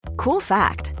Cool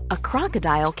fact, a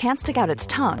crocodile can't stick out its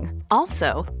tongue.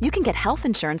 Also, you can get health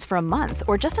insurance for a month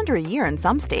or just under a year in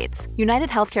some states. United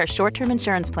Healthcare short-term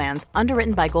insurance plans,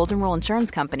 underwritten by Golden Rule Insurance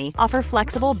Company, offer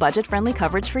flexible, budget-friendly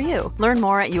coverage for you. Learn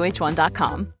more at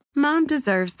uh1.com. Mom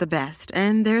deserves the best,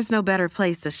 and there's no better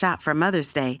place to shop for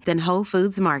Mother's Day than Whole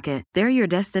Foods Market. They're your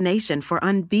destination for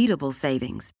unbeatable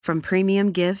savings, from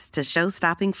premium gifts to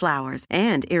show-stopping flowers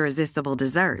and irresistible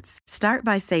desserts. Start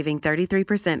by saving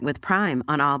 33% with Prime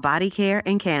on all body care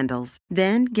and candles.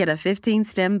 Then get a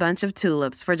 15-stem bunch of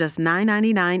tulips for just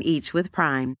 $9.99 each with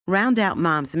Prime. Round out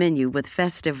Mom's menu with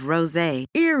festive rosé,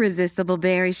 irresistible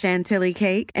berry chantilly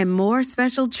cake, and more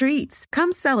special treats.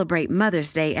 Come celebrate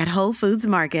Mother's Day at Whole Foods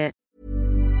Market.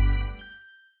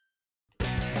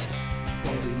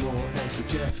 Bobby Moore and Sir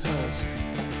Geoff Hurst,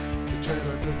 the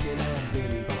trailer looking at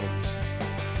Billy Bonds,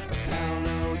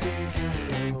 Paolo Di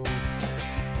Canio,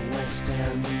 West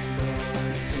Ham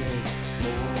United,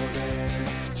 more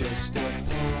than just a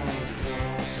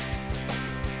podcast,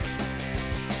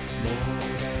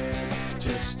 more than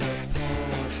just a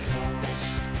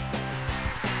podcast.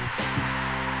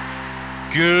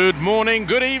 Good morning,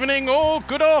 good evening, or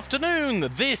good afternoon.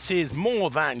 This is More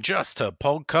Than Just a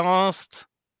Podcast.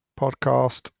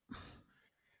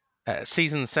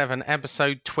 Season 7,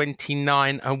 episode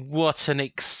 29. And what an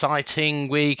exciting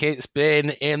week it's been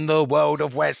in the world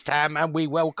of West Ham. And we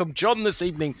welcome John this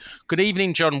evening. Good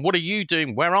evening, John. What are you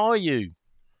doing? Where are you?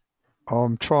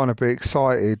 I'm trying to be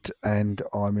excited and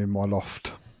I'm in my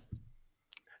loft.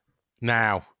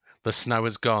 Now, the snow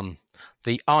has gone.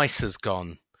 The ice has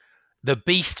gone. The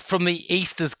beast from the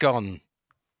east has gone.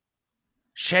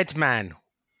 Shedman,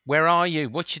 where are you?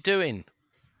 What you doing?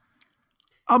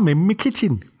 I'm in my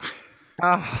kitchen.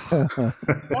 Oh,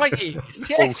 why you?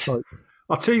 Yes.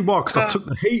 I'll tell you why, because I took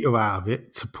the heater out of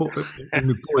it to put it in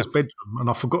the boy's bedroom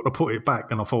and I forgot to put it back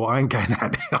and I thought, I ain't going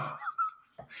out there.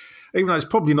 Even though it's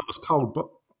probably not as cold, but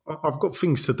I've got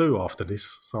things to do after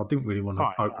this, so I didn't really want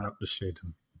to open up the shed.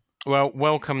 Well,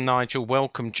 welcome, Nigel.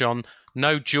 Welcome, John.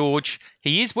 No, George.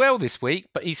 He is well this week,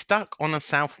 but he's stuck on a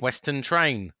Southwestern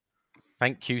train.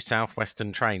 Thank you,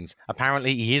 Southwestern Trains.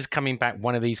 Apparently, he is coming back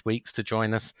one of these weeks to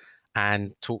join us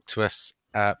and talk to us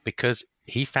because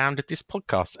he founded this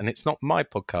podcast, and it's not my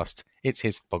podcast, it's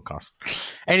his podcast.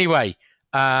 Anyway,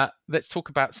 let's talk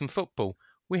about some football.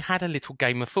 We had a little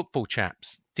game of football,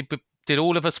 chaps. Did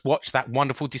all of us watch that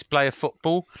wonderful display of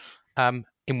football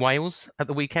in Wales at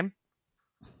the weekend?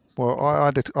 Well, I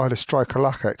had a stroke of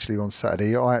luck actually on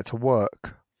Saturday. I had to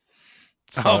work.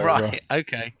 So, right.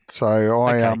 Okay. So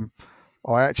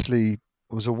I actually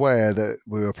was aware that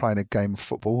we were playing a game of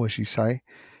football, as you say,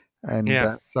 and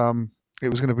that it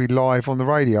was going to be live on the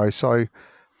radio. So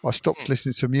I stopped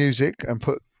listening to music and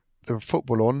put the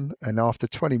football on. And after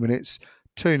 20 minutes,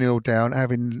 2-0 down,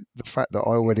 having the fact that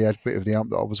I already had a bit of the ump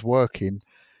that I was working,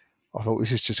 I thought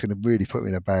this is just going to really put me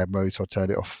in a bad mood. So I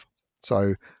turned it off.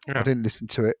 So I didn't listen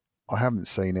to it. I haven't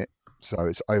seen it. So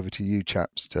it's over to you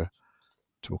chaps to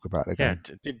talk about the game.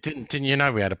 Yeah, didn't you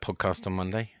know we had a podcast on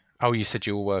Monday? Oh, you said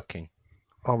you were working.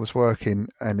 I was working,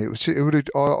 and I was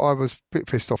a bit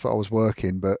pissed off that I was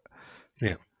working, but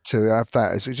to have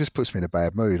that, it just puts me in a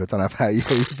bad mood. I don't know about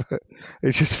you, but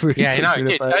it just really puts me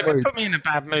in a bad mood. It put me in a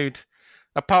bad mood.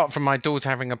 Apart from my daughter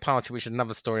having a party, which is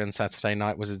another story on Saturday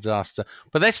night, was a disaster.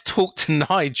 But let's talk to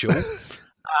Nigel.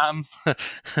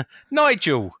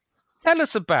 Nigel, tell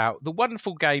us about the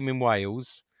wonderful game in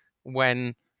Wales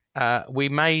when we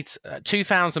made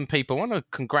 2,000 people. I want to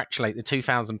congratulate the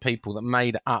 2,000 people that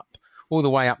made up all the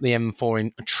way up the M4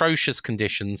 in atrocious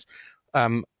conditions.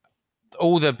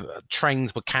 All the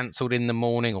trains were cancelled in the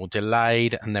morning or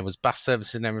delayed, and there was bus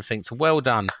services and everything. So well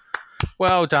done.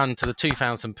 Well done to the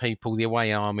 2,000 people, the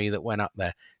away army that went up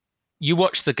there. You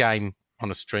watched the game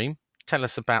on a stream. Tell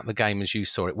us about the game as you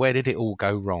saw it. Where did it all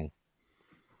go wrong?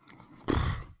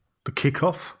 The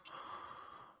kickoff.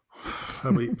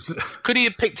 Could he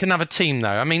have picked another team, though?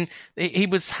 I mean, he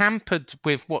was hampered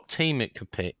with what team it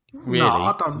could pick, really. No,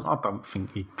 I don't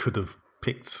think he could have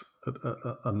picked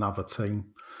another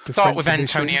team. Start with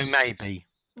Antonio, maybe.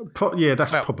 Yeah,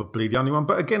 that's probably the only one.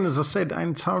 But again, as I said,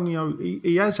 Antonio,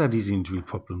 he has had his injury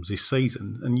problems this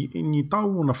season, and you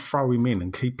don't want to throw him in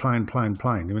and keep playing,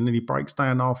 and then he breaks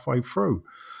down halfway through.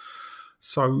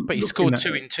 So, but he scored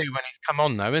 2 in 2 when he's come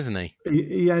on, though, isn't he?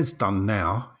 He has done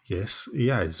now, yes, he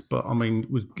has. But I mean,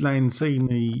 with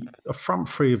Lanzini, a front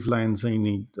three of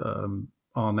Lanzini,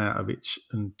 Arnautovic,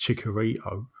 and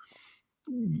Chicharito,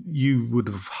 you would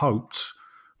have hoped,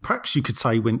 perhaps you could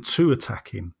say, went 2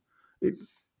 attacking.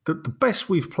 The best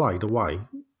we've played away,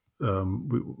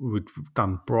 we've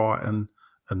done Brighton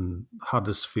and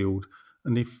Huddersfield,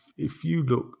 and if you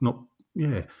look, not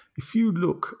Yeah, if you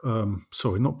look,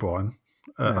 sorry, not Brian,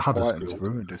 Brighton's Huddersfield.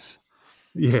 ruined us.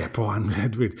 Yeah, Brian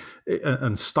Edward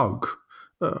and Stoke,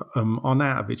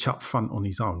 Arnautovic up front on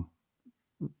his own,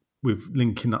 with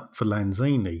linking up for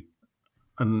Lanzini.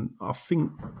 And I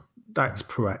think that's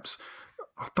perhaps,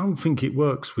 I don't think it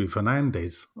works with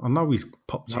Hernandez. I know he's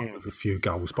popped up with a few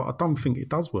goals, but I don't think it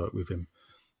does work with him.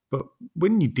 But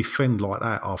when you defend like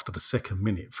that after the second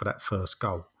minute for that first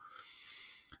goal,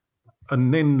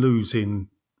 and then losing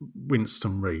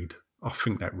Winston Reid, I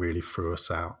think that really threw us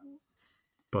out.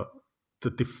 But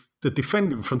the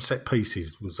defending from set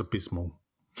pieces was abysmal.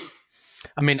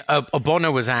 I mean,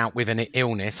 Ogbonna was out with an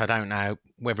illness. I don't know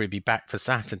whether he'd be back for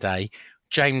Saturday.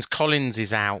 James Collins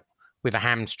is out with a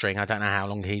hamstring. I don't know how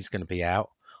long he's going to be out.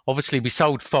 Obviously, we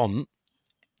sold Font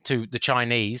to the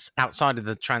Chinese outside of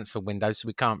the transfer window, so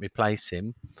we can't replace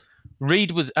him.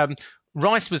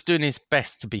 Rice was doing his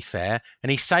best, to be fair,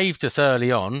 and he saved us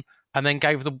early on and then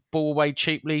gave the ball away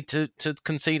cheaply to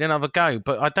concede another go.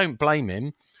 But I don't blame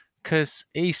him because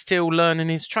he's still learning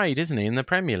his trade, isn't he, in the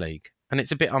Premier League? And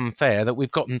it's a bit unfair that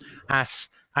we've gotten our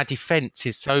defence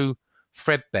is so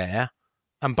threadbare.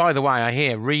 And by the way, I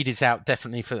hear Reid is out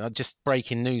definitely for, just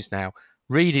breaking news now,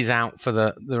 Reid is out for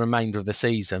the remainder of the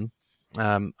season.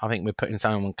 I think we're putting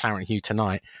someone on Clarence Hugh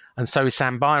tonight. And so is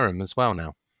Sam Byram as well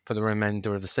now for the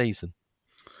remainder of the season.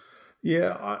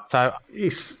 Yeah.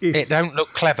 It don't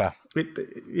look clever.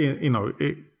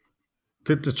 The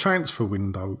transfer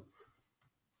window,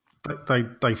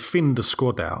 they thinned a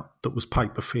squad out that was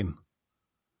paper thin.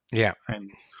 Yeah.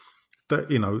 And that,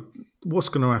 what's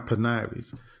going to happen now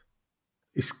is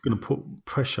it's going to put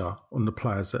pressure on the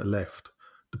players that are left.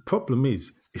 The problem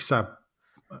is, it's our,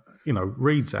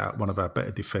 Reid's out, one of our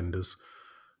better defenders.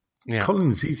 Yeah.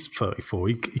 Collins is 34.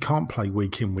 He can't play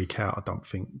week in, week out, I don't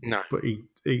think. No. But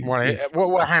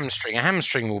what hamstring? A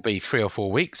hamstring will be 3 or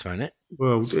 4 weeks, won't it?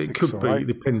 Well, it could be. It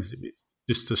depends if it's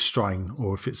just a strain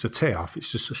or if it's a tear. If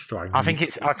it's just a strain. I think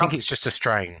it's just a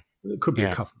strain. It could be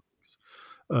a couple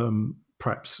of weeks.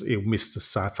 Perhaps he'll miss the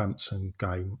Southampton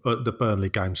game, the Burnley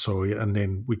game, sorry, and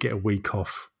then we get a week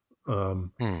off.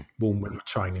 Warm winter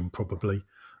training, probably.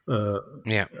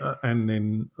 And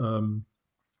then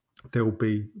they'll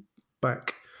be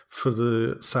back for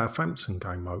the Southampton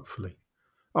game, hopefully.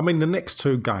 I mean, the next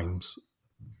 2 games,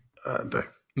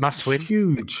 must win.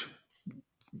 Huge.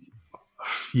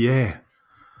 Yeah.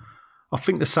 I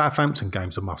think the Southampton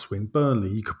game's a must win. Burnley,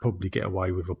 you could probably get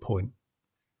away with a point.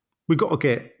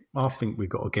 I think we've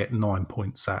got to get 9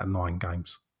 points out of 9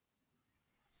 games.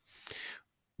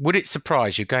 Would it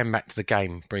surprise you, going back to the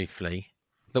game briefly,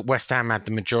 that West Ham had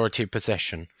the majority of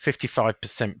possession,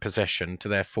 55% possession to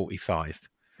their 45?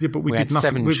 Yeah, but we did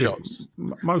nothing with shots.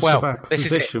 Most of our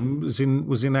possession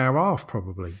was in our half,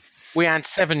 probably. We had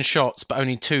 7 shots, but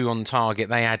only 2 on target.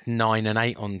 They had 9 and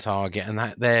 8 on target, and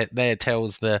that there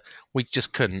tells we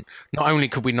just couldn't. Not only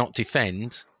could we not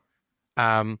defend,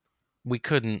 we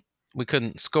couldn't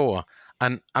score.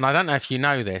 And I don't know if you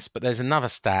know this, but there's another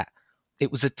stat.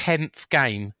 It was the 10th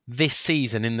game this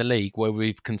season in the league where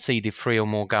we've conceded 3 or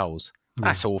more goals.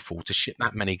 That's awful to ship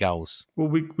that many goals. Well,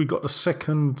 we got the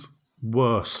second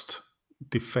worst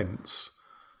defence,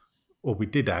 or we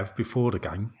did have before the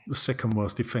game, the second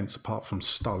worst defence apart from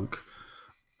Stoke.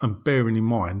 And bearing in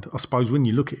mind, I suppose when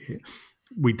you look at it,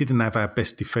 we didn't have our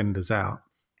best defenders out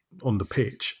on the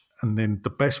pitch. And then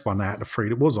the best one out of the 3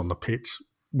 that was on the pitch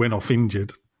went off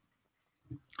injured.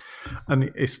 And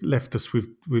it's left us with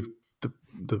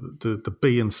the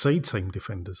B and C team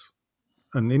defenders.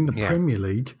 And in the Premier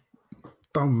League,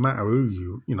 don't matter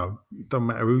who don't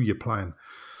matter who you're playing.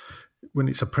 When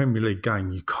it's a Premier League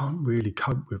game, you can't really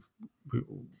cope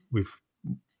with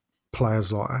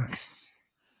players like that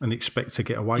and expect to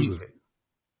get away with it.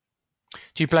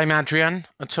 Do you blame Adrian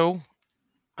at all?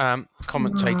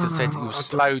 Commentator said he was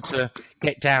slow to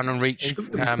get down and reach.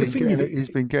 He's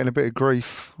been getting a bit of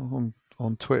grief on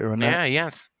Twitter and that. Yeah,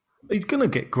 yes. He's going to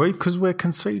get grief because we're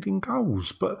conceding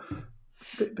goals, but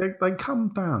they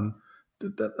come down.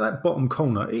 That bottom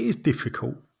corner, it is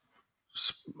difficult.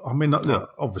 I mean, look,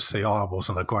 obviously I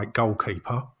wasn't a great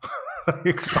goalkeeper,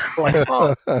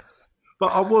 but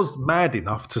I was mad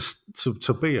enough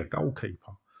to be a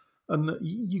goalkeeper. And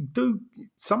you do,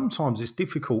 sometimes it's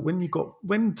difficult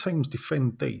when teams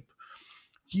defend deep,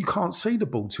 you can't see the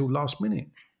ball till last minute.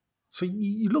 So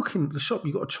you look in the shop,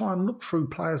 you've got to try and look through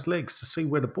players' legs to see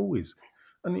where the ball is.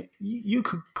 And you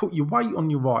could put your weight on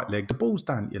your right leg, the ball's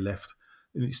down to your left,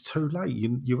 and it's too late.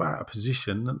 You're out of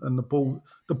position, and the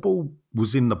ball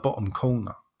was in the bottom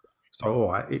corner. So,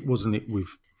 all right, it wasn't it with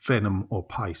venom or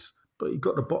pace, but you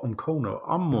got the bottom corner.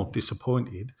 I'm more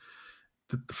disappointed.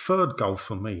 The third goal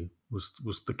for me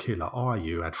was the killer.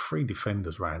 Ayew had 3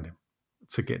 defenders round him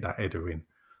to get that header in.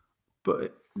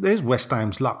 But there's West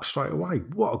Ham's luck straight away.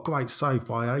 What a great save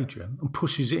by Adrian, and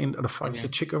pushes it into the face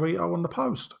of Chicharito on the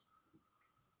post.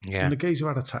 Yeah. And the geezer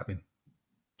had a tap in.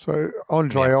 So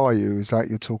Andre Ayew, is that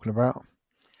you're talking about?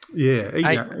 Yeah.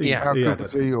 How good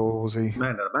was he, or was he?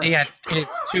 Man of the match. He had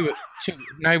two.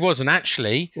 No, he wasn't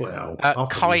actually. Well,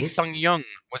 Kai Sung-young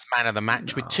was man of the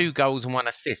match with 2 goals and 1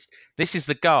 assist. This is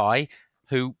the guy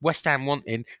who West Ham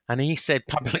wanted, and he said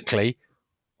publicly,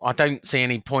 I don't see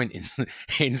any point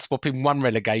in swapping one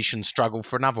relegation struggle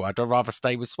for another. I'd rather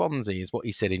stay with Swansea, is what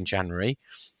he said in January.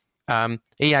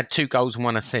 He had 2 goals and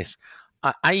 1 assist.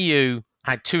 Ayew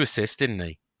had 2 assists, didn't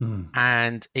he?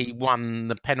 And he won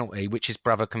the penalty, which his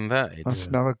brother converted. That's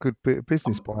another good bit of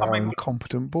business by our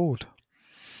incompetent board.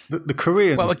 The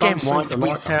Koreans. Well, again, why did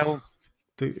we sell?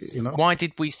 Why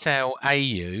did we sell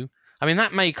Ayew? I mean,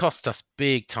 that may cost us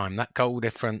big time, that goal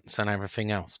difference and everything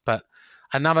else. But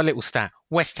another little stat: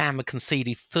 West Ham have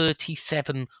conceded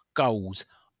 37 goals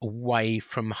away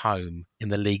from home in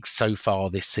the league so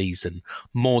far this season,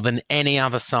 more than any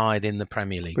other side in the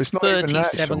Premier League. But it's not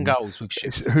 37 goals.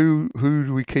 Who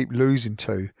do we keep losing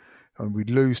to? And we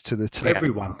lose to the team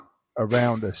everyone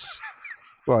around us.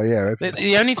 Well, yeah.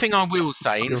 The only thing I will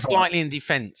say, and slightly in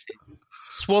defence,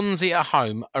 Swansea at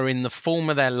home are in the form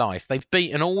of their life. They've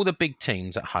beaten all the big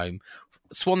teams at home.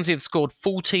 Swansea have scored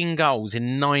 14 goals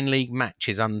in 9 league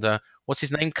matches under, what's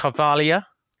his name, Carvalho,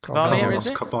 is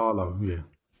it? Carvalho, yeah.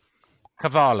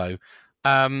 Carvalho,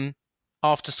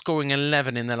 after scoring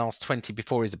 11 in the last 20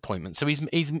 before his appointment. So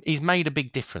he's made a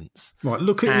big difference. Right,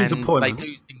 look at his appointment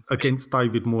against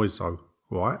David Moyes, though,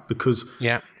 right? Because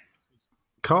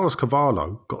Carlos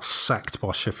Carvalho got sacked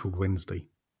by Sheffield Wednesday.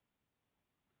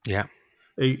 Yeah.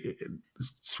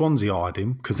 Swansea hired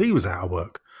him because he was out of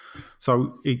work.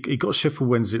 So he got Sheffield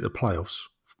Wednesday at the playoffs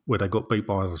where they got beat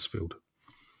by Huddersfield.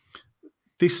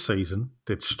 This season,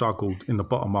 they'd struggled in the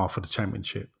bottom half of the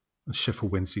Championship and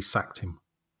Sheffield Wednesday sacked him.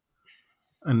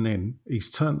 And then he's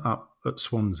turned up at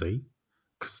Swansea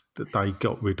because they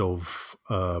got rid of...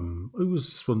 who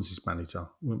was Swansea's manager?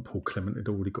 It wasn't Paul Clement. They'd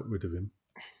already got rid of him.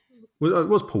 Well, it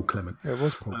was Paul Clement. Yeah, it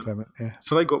was Paul Clement, yeah.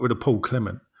 So they got rid of Paul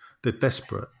Clement. They're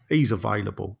desperate. He's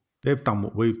available. They've done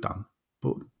what we've done.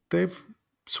 But they've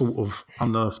sort of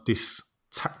unearthed this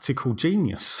tactical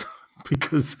genius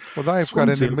because... Well, they've got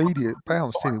an immediate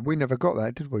bounce, didn't we? We never got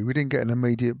that, did we? We didn't get an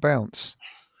immediate bounce.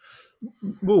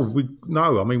 Well, when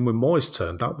Moyes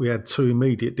turned up, we had 2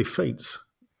 immediate defeats.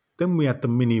 Then we had the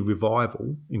mini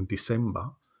revival in December.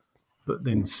 But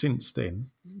then since then,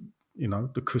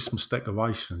 the Christmas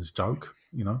decorations joke,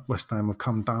 West Ham have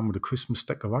come down with the Christmas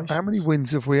decorations. How many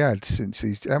wins have we had since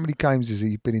how many games has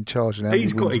he been in charge? And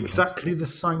he's got exactly the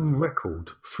same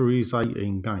record for his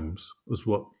 18 games as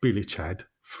what Bilic had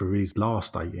for his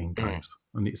last 18 games.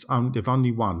 And they've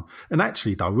only won. And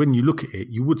actually, though, when you look at it,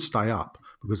 you would stay up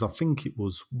because I think it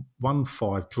was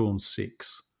 1-5, drawn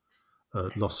 6,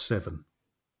 lost 7.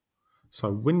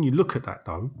 So when you look at that,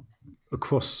 though,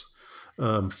 across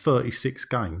 36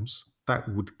 games, that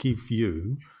would give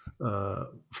you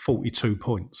 42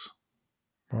 points.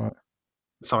 Right.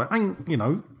 So,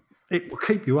 it will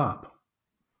keep you up.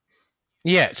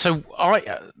 Yeah, so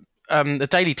the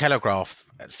Daily Telegraph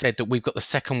said that we've got the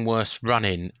second worst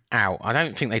run-in out. I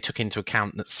don't think they took into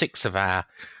account that 6 of our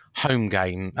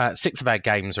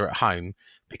games are at home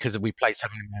because we play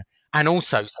 7 there. And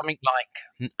also something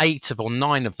like 8 or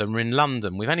 9 of them are in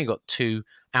London. We've only got 2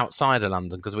 outside of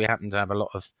London because we happen to have a lot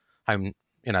of home,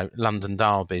 London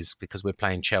derbies because we're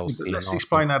playing Chelsea. Let's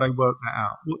explain how they worked that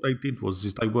out. What they did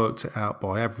was they worked it out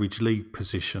by average league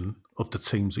position of the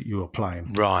teams that you were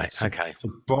playing. Right, so, okay. So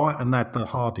Brighton had the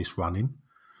hardest running.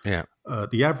 Yeah.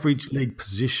 The average league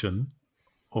position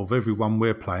of everyone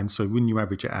we're playing, so when you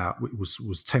average it out, it was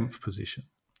 10th position.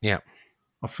 Yeah.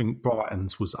 I think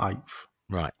Brighton's was 8th.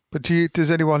 Right. But does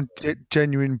anyone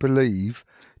genuinely believe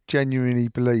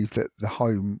that the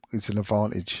home is an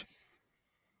advantage?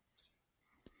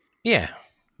 Yeah.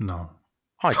 No.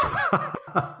 I do.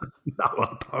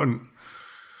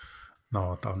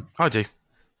 No, I don't. I do.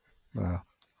 Well,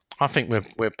 I think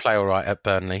we'll play all right at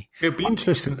Burnley. It'd be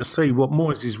interesting to see what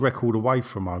Moyes' record away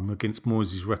from home against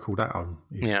Moyes' record at home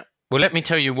is. Yeah. Well, let me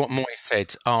tell you what Moyes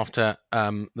said after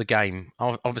the game.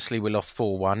 Obviously, we lost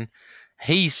 4-1.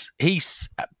 He's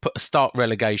put a start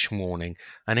relegation warning,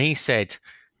 and he said,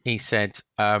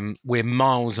 we're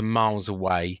miles and miles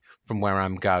away from where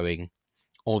I'm going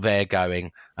or they're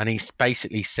going. And he's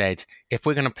basically said, if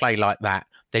we're going to play like that,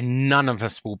 then none of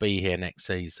us will be here next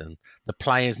season. The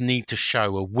players need to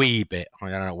show a wee bit. I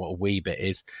don't know what a wee bit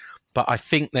is, but I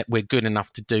think that we're good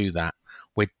enough to do that.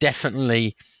 We're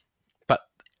definitely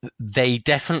they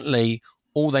definitely,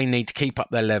 all they need to keep up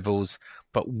their levels,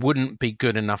 but wouldn't be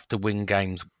good enough to win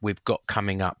games we've got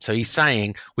coming up. So he's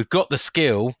saying we've got the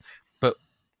skill, but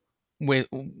we're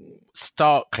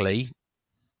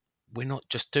not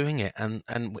just doing it.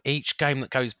 And each game that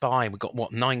goes by, we've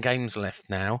got 9 games left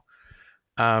now.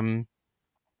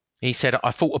 He said,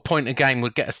 I thought a point a game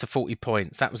would get us to 40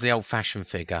 points. That was the old-fashioned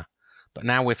figure. But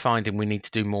now we're finding we need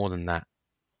to do more than that.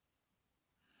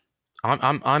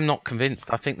 I'm not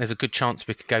convinced. I think there's a good chance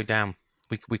we could go down.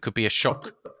 We could be a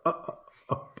shock.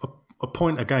 A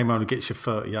point a game only gets you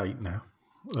 38 now.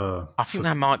 I think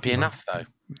that might be enough, though.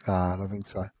 I don't think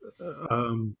so.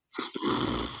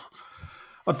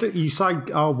 I think you say,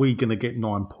 are we going to get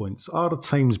 9 points? Are the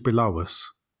teams below us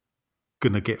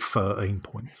going to get 13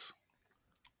 points?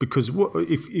 Because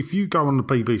if you go on the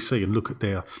BBC and look at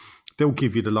they'll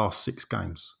give you the last 6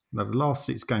 games. Now, the last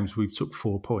 6 games we've took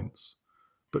 4 points.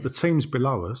 But the teams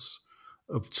below us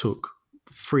have took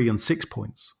 3 and 6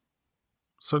 points.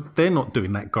 So they're not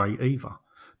doing that great either.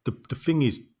 The thing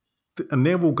is, and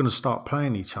they're all going to start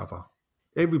playing each other.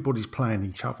 Everybody's playing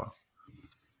each other.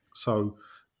 So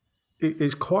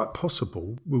it's quite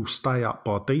possible we'll stay up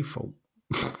by default.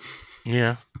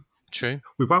 Yeah, true.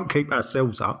 We won't keep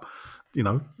ourselves up.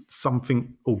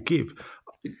 Something will give.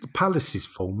 Palace's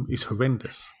form is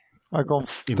horrendous.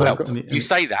 You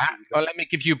say that. Well, let me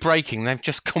give you a breaking. They've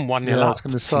just gone 1-0 up. I was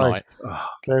going to say.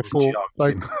 Therefore,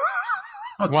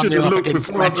 1-0 up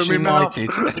against Manchester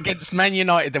United. Against Man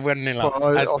United, they're 1-0 up.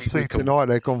 I see tonight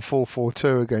they've gone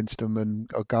 4-4-2 against them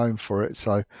and are going for it.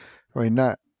 So, I mean,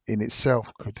 that in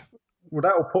itself could. Well,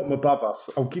 that will put them above us.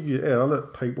 I'll give you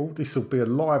look, people. This will be a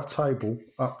live table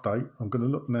update. I'm going to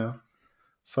look now.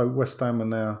 So West Ham are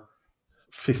now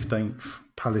 15th.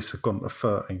 Palace have gone to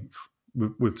 13th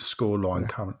with the scoreline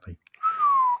currently.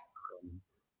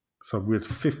 So we're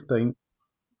 15th,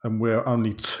 and we're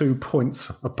only 2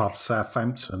 points above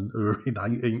Southampton, who are in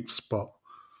 18th spot.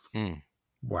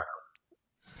 Wow.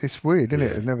 It's weird, isn't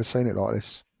it? I've never seen it like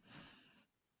this.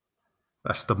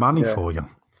 That's the money for you.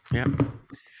 Yeah.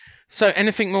 So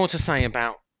anything more to say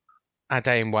about our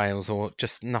day in Wales, or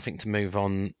just nothing to move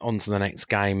on to the next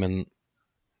game and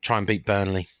try and beat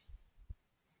Burnley?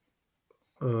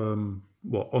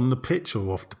 What, on the pitch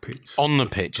or off the pitch? On the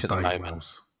pitch at the moment.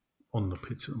 On the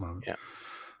pitch at the moment. Yeah.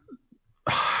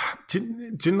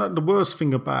 Do you know the worst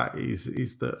thing about it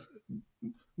is that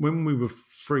when we were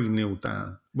 3-0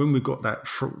 down, when we got that,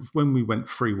 when we went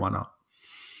 3-1 up,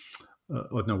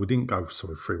 no, we didn't go,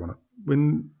 3-1 up.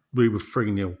 When we were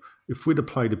 3-0, if we'd have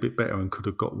played a bit better and could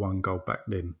have got 1 goal back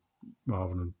then,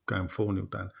 rather than going 4-0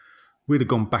 down, we'd have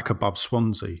gone back above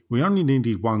Swansea. We only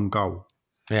needed 1 goal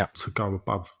to go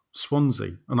above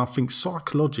Swansea. And I think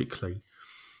psychologically,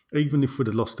 even if we'd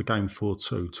have lost the game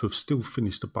 4-2, to have still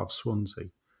finished above Swansea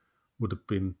would have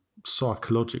been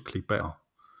psychologically better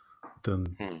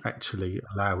than actually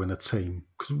allowing a team.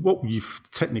 Because what you've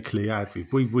technically had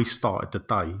we started the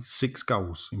day 6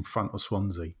 goals in front of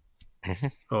Swansea,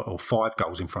 or 5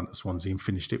 goals in front of Swansea, and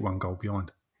finished it 1 goal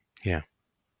behind. Yeah.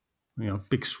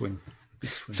 Big swing.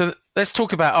 So let's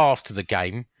talk about after the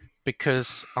game,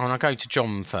 because I'll go to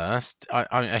John first.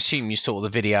 I assume you saw the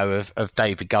video of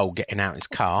David Gold getting out of his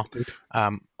car.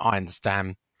 I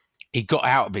understand he got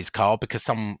out of his car because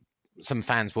some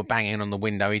fans were banging on the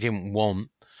window. He didn't want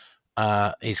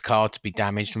his car to be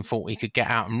damaged and thought he could get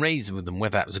out and reason with them,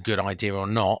 whether that was a good idea or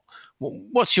not.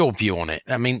 What's your view on it?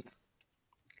 I mean,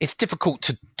 it's difficult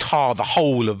to tar the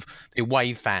whole of the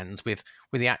away fans with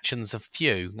the actions of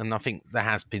few, and I think there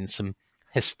has been some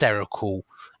hysterical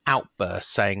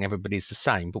outbursts saying everybody's the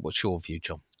same. But what's your view,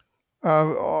 John?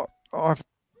 I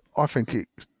think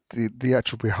the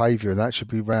actual behaviour, that should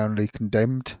be roundly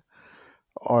condemned.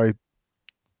 I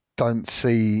don't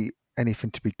see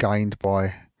anything to be gained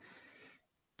by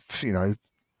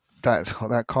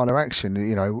that kind of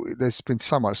action. There's been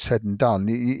so much said and done.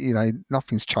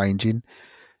 Nothing's changing.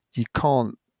 You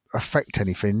can't affect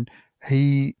anything.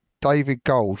 David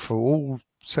Gold, for all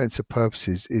sense of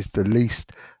purposes, is the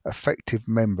least effective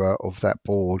member of that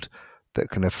board that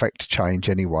can affect change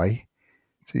anyway.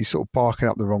 So you're sort of barking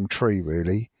up the wrong tree,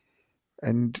 really.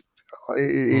 And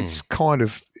it's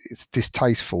it's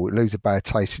distasteful. It leaves a bad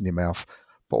taste in your mouth.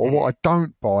 But what I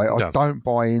don't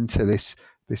buy into this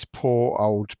poor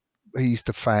old, he's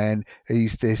the fan,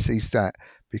 he's this, he's that,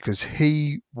 because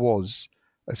he was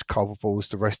as culpable as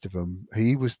the rest of them.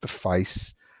 He was the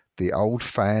face, the old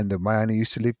fan, the man who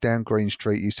used to live down Green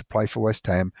Street, used to play for West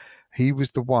Ham. He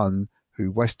was the one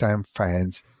who West Ham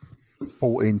fans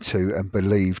bought into and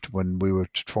believed when they were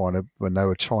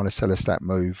trying to sell us that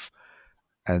move.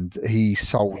 and he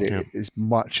sold it as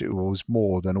much, it was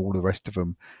more than all the rest of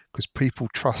them, because people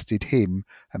trusted him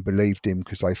and believed him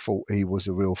because they thought he was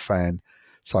a real fan.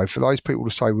 So for those people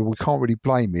to say, well, we can't really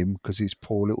blame him because he's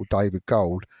poor little David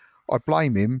Gold, I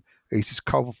blame him. He's as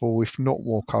culpable, if not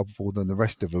more culpable than the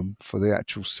rest of them for the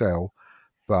actual sell,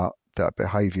 but that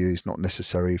behaviour is not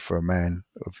necessary for a man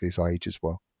of his age as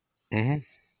well. Mm-hmm.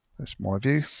 That's my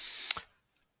view.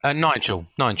 Nigel.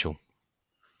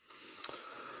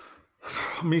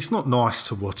 I mean, it's not nice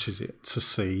to watch, is it? To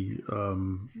see a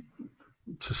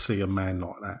man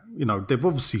like that. You know, they've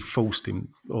obviously forced him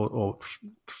or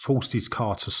forced his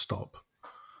car to stop.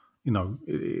 You know,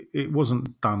 it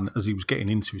wasn't done as he was getting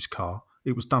into his car.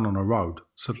 It was done on a road.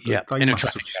 So they must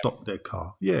have stopped their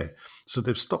car. Yeah. So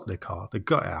they've stopped their car. They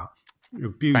got out.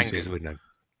 Abused Banged it. his window.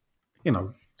 You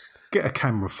know, get a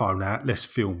camera phone out. Let's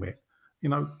film it. You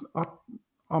know,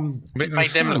 I'm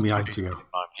made them look my good, in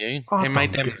my view. I It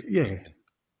made them. Yeah.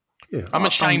 I'm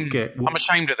ashamed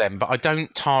of them, but I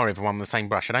don't tar everyone with the same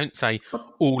brush. I don't say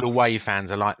all away fans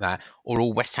are like that or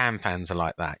all West Ham fans are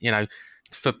like that. You know,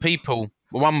 for people,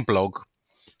 one blog,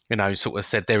 you know, sort of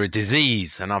said they're a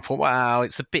disease, and I thought, wow,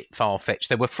 it's a bit far-fetched.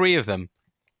 There were 3 of them.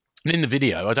 And in the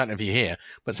video, I don't know if you hear,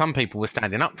 but some people were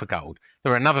standing up for Gold.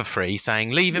 There were another 3 saying,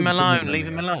 leave him alone, leave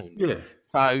him alone. Yeah.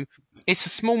 So it's a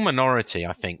small minority,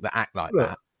 I think, that act like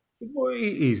that. Well, it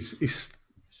is. It's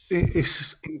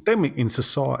endemic in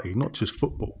society, not just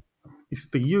football. It's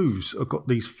the youths have got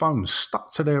these phones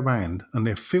stuck to their hand and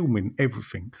they're filming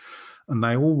everything, and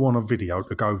they all want a video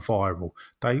to go viral.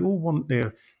 They all want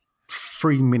their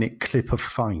 3-minute clip of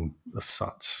fame as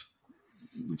such.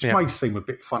 Which may seem a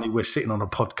bit funny. We're sitting on a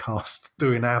podcast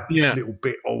doing our little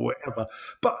bit or whatever,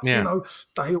 but you know,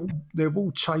 they're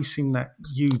all chasing that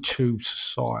YouTube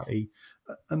society,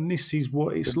 and this is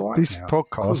what it's like. This now.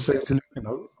 podcast, you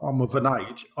know, I'm of an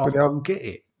age. I don't get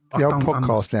it. The old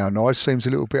podcast now, Nige, seems a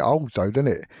little bit old though,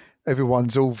 doesn't it?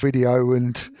 Everyone's all video,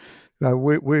 and you know,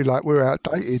 we're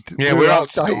outdated. Yeah, we're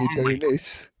outdated doing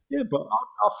this. Yeah, but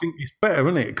I think it's better,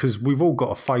 isn't it? Because we've all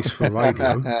got a face for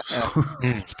radio. So.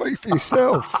 Speak for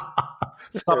yourself.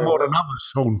 Some more than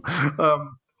others, Sean.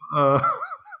 Oh,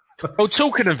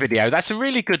 talking of video, that's a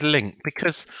really good link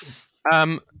because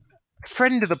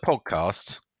friend of the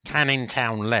podcast, Canning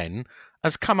Town Len,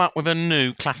 has come up with a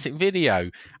new classic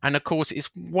video. And of course, it's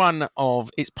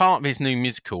part of his new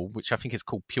musical, which I think is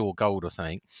called Pure Gold or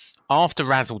something, after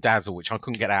Razzle Dazzle, which I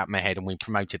couldn't get out of my head and we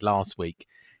promoted last week.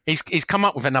 He's come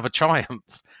up with another triumph,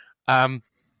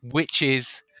 which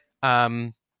is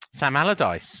Sam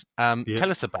Allardyce.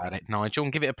 Tell us about it, Nigel,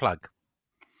 and give it a plug.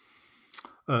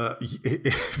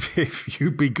 If you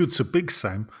be good to Big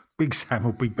Sam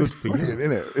will be good for brilliant,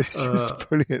 you. Isn't it? It's just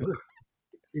brilliant.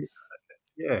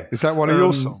 Yeah. Is that one of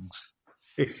your songs?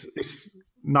 It's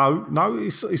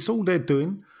all they're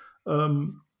doing.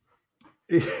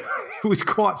 It was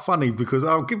quite funny because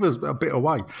I'll give us a bit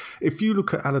away. If you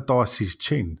look at Allardyce's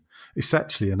chin, it's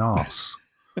actually an arse.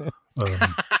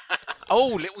 Oh,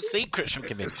 little secrets from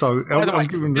him. So I'm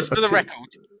giving just for the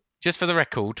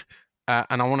record,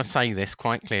 and I want to say this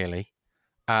quite clearly,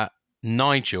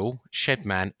 Nigel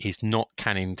Shedman is not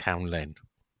Canning Town Len.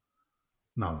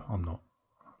 No, I'm not.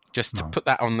 Just to put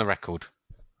that on the record.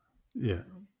 Yeah.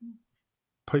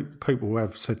 People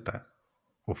have said that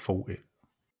or thought it.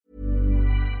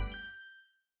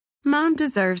 Mom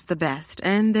deserves the best,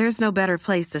 and there's no better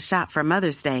place to shop for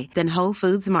Mother's Day than Whole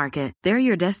Foods Market. They're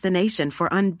your destination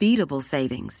for unbeatable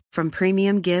savings, from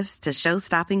premium gifts to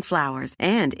show-stopping flowers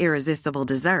and irresistible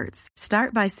desserts.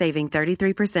 Start by saving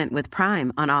 33% with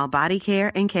Prime on all body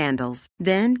care and candles.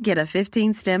 Then get a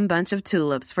 15-stem bunch of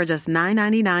tulips for just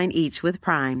 $9.99 each with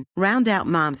Prime. Round out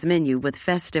Mom's menu with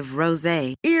festive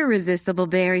rosé, irresistible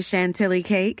berry chantilly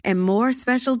cake, and more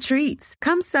special treats.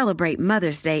 Come celebrate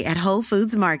Mother's Day at Whole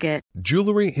Foods Market.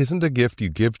 Jewelry isn't a gift you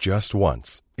give just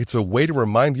once. It's a way to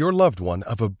remind your loved one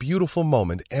of a beautiful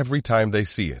moment every time they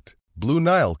see it. Blue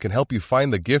Nile can help you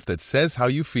find the gift that says how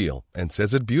you feel and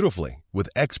says it beautifully, with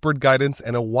expert guidance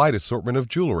and a wide assortment of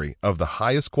jewelry of the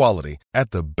highest quality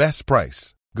at the best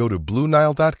price. Go to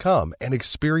BlueNile.com and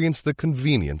experience the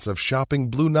convenience of shopping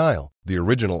Blue Nile, the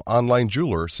original online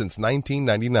jeweler since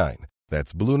 1999.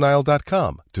 That's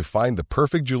BlueNile.com to find the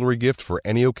perfect jewelry gift for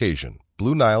any occasion.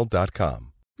 BlueNile.com.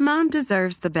 Mom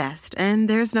deserves the best, and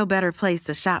there's no better place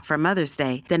to shop for Mother's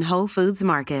Day than Whole Foods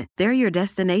Market. They're your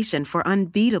destination for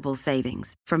unbeatable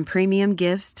savings, from premium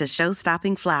gifts to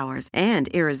show-stopping flowers and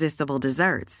irresistible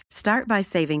desserts. Start by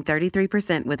saving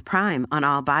 33% with Prime on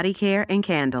all body care and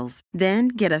candles. Then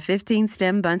get a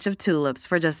 15-stem bunch of tulips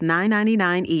for just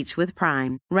 $9.99 each with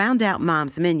Prime. Round out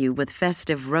Mom's menu with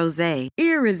festive rosé,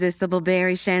 irresistible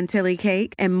berry chantilly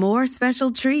cake, and more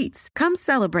special treats. Come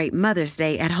celebrate Mother's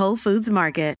Day at Whole Foods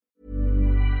Market.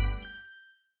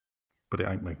 But it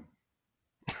ain't me.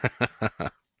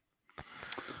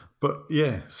 But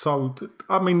yeah, so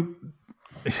I mean,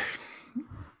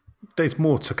 there's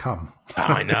more to come.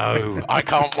 I know. I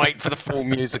can't wait for the full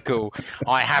musical.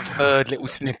 I have heard little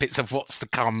snippets of what's to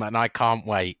come, and I can't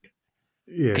wait.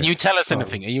 Yeah. Can you tell us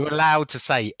anything? Are you allowed to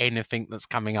say anything that's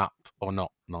coming up or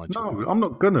not, Nigel? No, I'm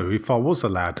not going to if I was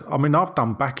allowed. I mean, I've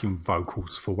done backing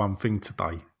vocals for one thing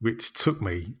today, which took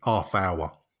me half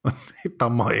hour. It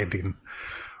done my head in.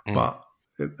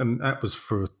 And that was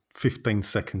for a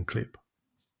 15-second clip.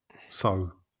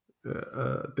 So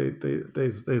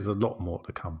there's a lot more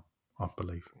to come, I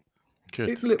believe.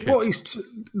 Good. Look,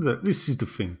 this is the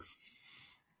thing.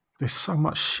 There's so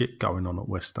much shit going on at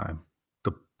West Ham.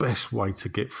 The best way to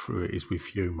get through it is with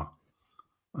humour.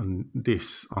 And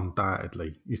this,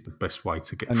 undoubtedly, is the best way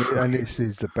to get through it. And this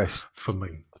is the best for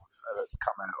me. That's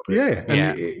come out of it. Yeah,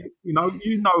 and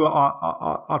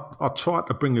I try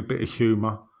to bring a bit of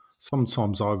humour.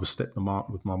 Sometimes I overstep the mark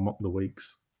with my mock of the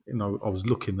weeks. I was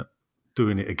looking at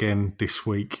doing it again this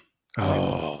week.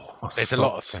 And there's a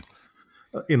lot of things.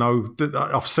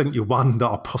 I've sent you one that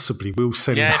I possibly will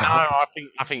send. Yeah, no,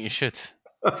 I think you should.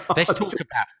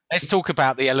 Let's talk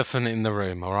about the elephant in the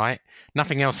room. All right,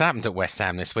 nothing else happened at West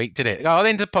Ham this week, did it? Oh, the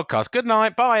end of the podcast. Good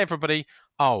night, bye everybody.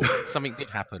 Oh, something did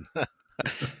happen.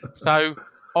 So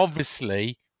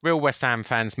obviously, real West Ham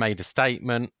fans made a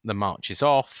statement. The march is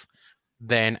off.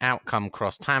 Then out come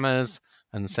Crossed Hammers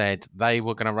and said they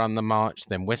were going to run the march.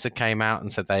 Then Wissa came out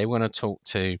and said they were going to talk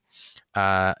to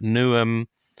Newham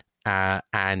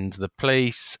and the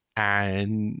police.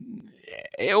 And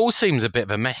it all seems a bit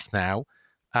of a mess now.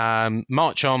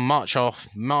 March on, march off,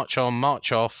 march on,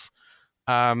 march off.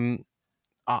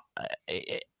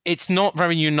 It's not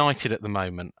very united at the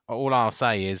moment. All I'll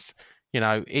say is,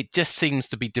 it just seems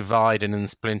to be dividing and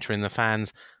splintering the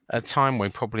fans at a time we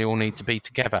probably all need to be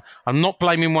together. I'm not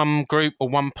blaming one group or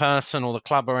one person or the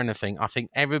club or anything. I think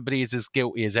everybody is as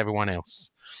guilty as everyone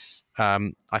else.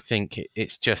 I think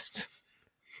it's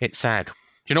sad. Do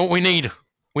you know what we need?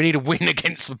 We need a win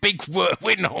against a big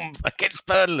win against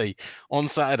Burnley on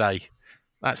Saturday.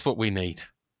 That's what we need.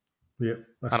 Yeah,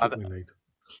 that's what we need.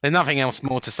 There's nothing else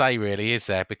more to say, really, is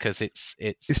there? Because it's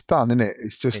done, isn't it?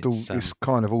 It's just it's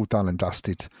kind of all done and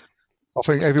dusted. I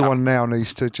think everyone now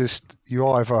needs to just you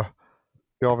either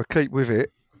keep with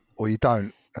it or you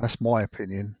don't, and that's my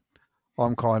opinion.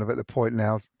 I'm kind of at the point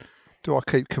now. Do I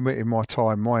keep committing my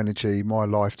time, my energy, my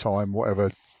lifetime, whatever,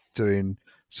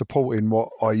 supporting what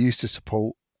I used to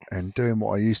support and doing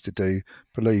what I used to do,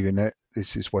 believing that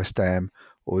this is West Ham,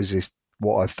 or is this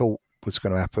what I thought was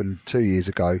going to happen 2 years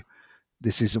ago?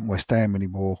 This isn't West Ham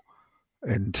anymore,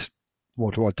 and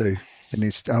what do I do? And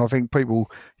I think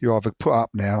people, you either put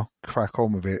up now, crack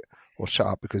on with it, or shut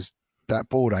up because that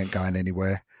board ain't going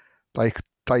anywhere. They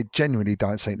genuinely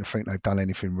don't seem to think they've done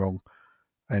anything wrong,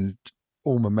 and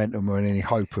all momentum or any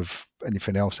hope of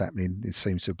anything else happening, it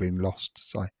seems to have been lost.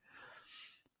 So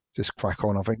just crack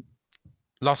on, I think.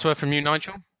 Last word from you,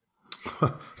 Nigel?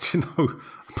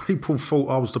 People thought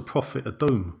I was the prophet of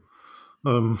doom.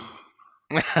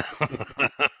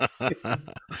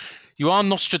 You are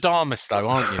Nostradamus, though,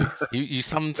 aren't you? You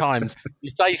sometimes you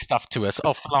say stuff to us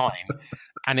offline,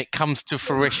 and it comes to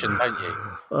fruition, don't you?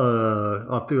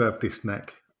 I do have this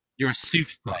knack. You're a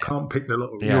super. I can't pick the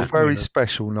lottery. You're very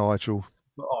special, Nigel.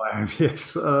 I am,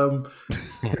 yes.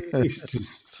 It's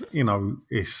just,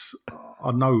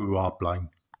 I know who I blame,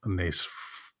 and there's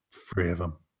 3 of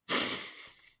them.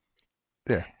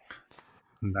 Yeah.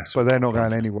 But they're not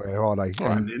going anywhere, are they?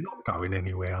 Right, they're not going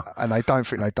anywhere. And they don't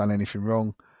think they've done anything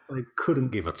wrong. They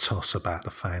couldn't give a toss about the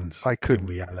fans. They couldn't.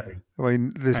 In reality. I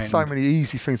mean, there's so many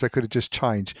easy things they could have just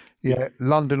changed. Yeah,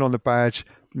 London on the badge,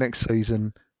 next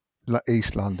season,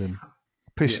 East London.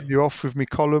 Pissing you off with me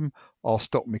column, I'll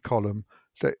stop me column.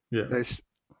 There's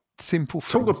simple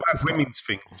things. Talk about women's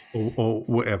things or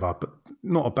whatever, but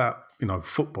not about,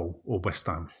 football or West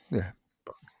Ham. Yeah.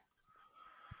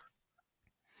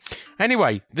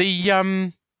 Anyway,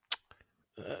 the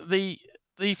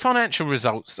financial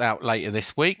results out later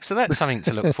this week, so that's something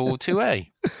to look forward to, eh?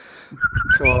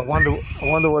 So I wonder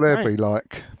what they'll be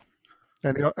like.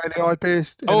 Any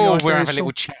ideas? We'll have a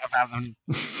little chat about them.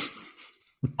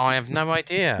 I have no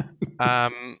idea.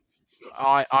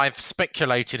 I've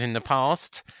speculated in the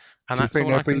past, and that's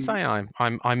all I can say. Do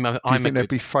you think they'd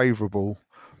be favourable,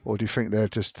 or do you think they'll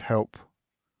just help?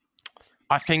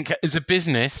 I think as a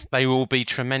business, they will be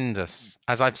tremendous.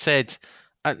 As I've said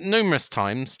numerous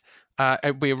times,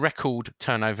 it'll be a record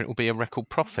turnover. It will be a record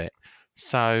profit.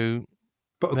 So,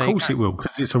 but of course it will,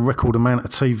 because it's a record amount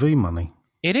of TV money.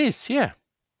 It is, yeah.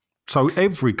 So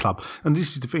every club, and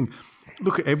this is the thing,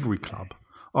 look at every club.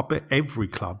 I bet every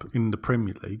club in the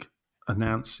Premier League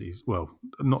announces, well,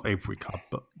 not every club,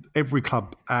 but every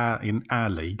club in our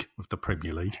league of the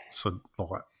Premier League, so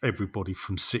like everybody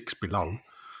from 6 below,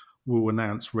 will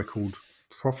announce record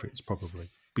profits probably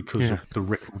because of the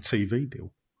record TV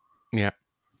deal. Yeah.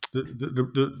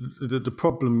 The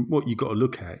problem, what you got to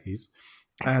look at is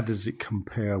how does it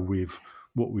compare with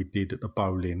what we did at the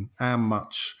Boleyn? How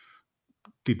much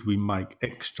did we make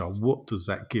extra? What does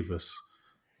that give us?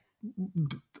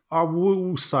 I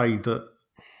will say that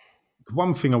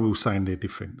one thing I will say in their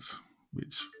defence,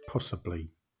 which possibly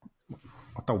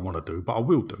I don't want to do, but I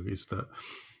will do, is that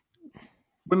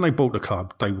when they bought the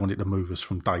club, they wanted to move us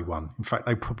from day one. In fact,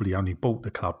 they probably only bought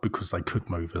the club because they could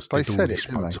move us. They said it,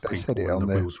 didn't they? They said it on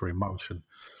the wheels were in motion.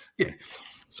 Yeah.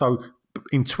 So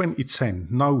in 2010,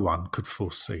 no one could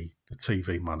foresee the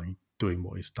TV money doing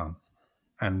what it's done.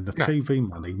 And the TV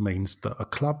money means that a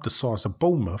club the size of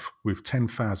Bournemouth with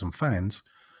 10,000 fans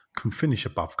can finish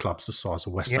above clubs the size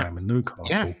of West Ham and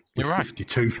Newcastle with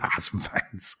 52,000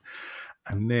 fans.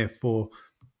 And therefore,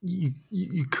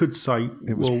 you could say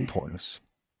it was pointless.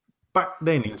 Back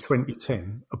then in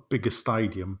 2010, a bigger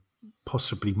stadium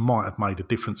possibly might have made a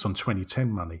difference on 2010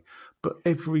 money. But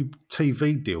every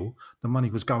TV deal, the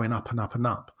money was going up and up and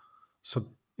up. So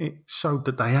it showed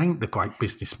that they ain't the great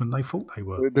businessmen they thought they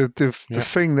were. The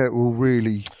thing that will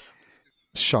really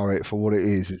show it for what it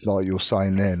is like you're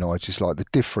saying there, Nigel, just like the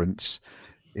difference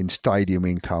in stadium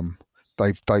income.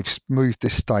 They've moved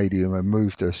this stadium and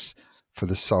moved us for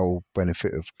the sole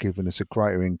benefit of giving us a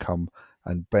greater income,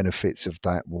 and benefits of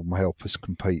that will help us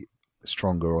compete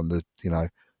stronger on the,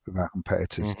 with our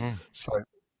competitors. Mm-hmm. So,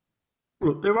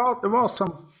 look, there are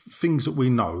some things that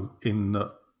we know in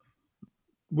that.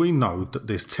 We know that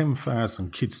there's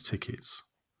 10,000 kids' tickets,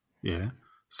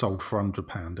 sold for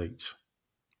 £100 each.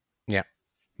 Yeah.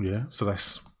 Yeah, so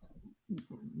that's...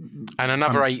 And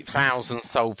another 8,000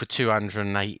 sold for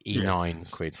 289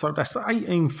 quid. So that's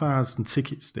 18,000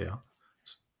 tickets there.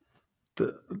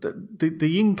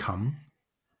 The income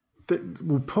that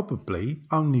will probably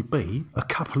only be a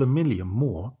couple of million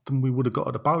more than we would have got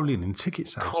at the Boleyn in ticket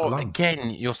sales alone. Again,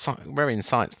 you're very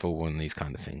insightful on these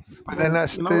kind of things. But then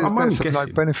that's of no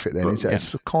benefit then, is it?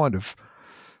 It's kind of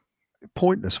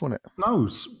pointless, wasn't it? No,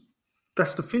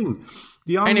 that's the thing.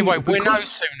 Anyway, we know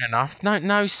soon enough.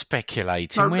 No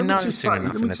speculating. We know soon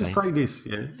enough. Let me just say this,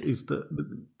 is that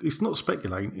it's not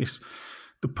speculating,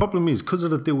 the problem is, because of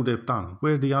the deal they've done,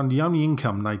 where the only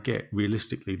income they get,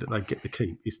 realistically, that they get to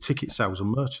keep is ticket sales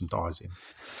and merchandising.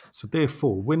 So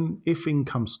therefore, if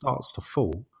income starts to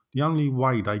fall, the only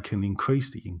way they can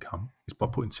increase the income is by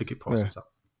putting ticket prices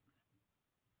up.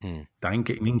 They ain't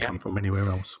getting income from anywhere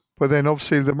else. But then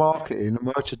obviously the marketing, the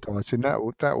merchandising, that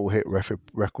will hit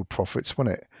record profits,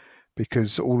 won't it?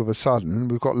 Because all of a sudden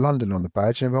we've got London on the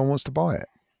badge and everyone wants to buy it.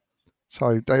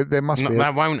 So there must be...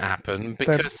 That won't happen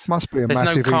because there must be a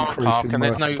massive increase in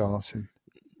merchandising.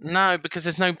 No, because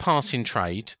there's no passing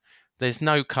trade. There's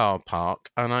no car park.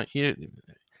 And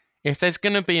if there's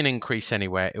going to be an increase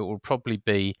anywhere, it will probably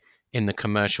be in the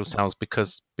commercial sales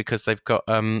because they've got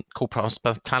corporate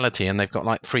hospitality and they've got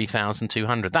like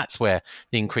 3,200. That's where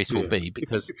the increase will be.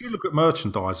 Because if you look at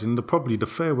merchandising, the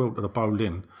farewell to the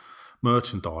Boleyn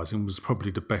merchandising was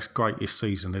probably the greatest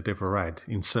season they'd ever had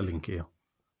in selling gear.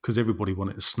 Because everybody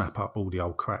wanted to snap up all the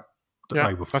old crap that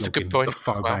they were flogging, the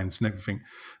faux bands and everything.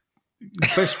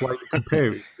 The best way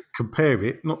to compare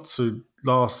it, not to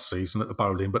last season at the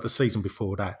Boleyn, but the season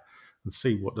before that, and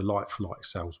see what the like-for-like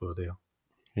sales were there.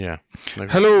 Yeah.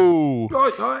 Hello.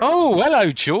 Right. Oh,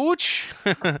 hello, George.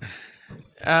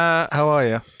 How are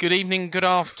you? Good evening, good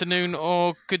afternoon,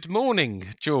 or good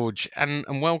morning, George, and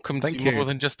welcome to More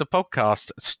Than Just a Podcast.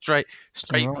 Straight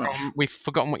from, we've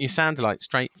forgotten what you sounded like,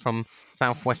 straight from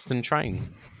South Western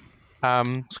Train.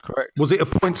 That's correct. Was it a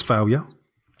points failure?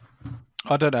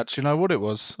 I don't actually know what it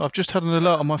was. I've just had an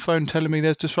alert on my phone telling me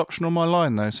there's disruption on my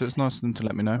line, though, so it's nice of them to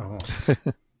let me know.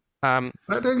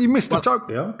 You missed the joke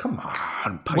there. Come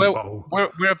on, people.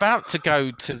 Well, we're about to go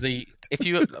to the... If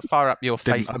you fire up your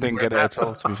Facebook... I didn't get it at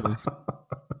all, to be fair.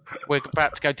 We're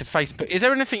about to go to Facebook. Is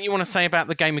there anything you want to say about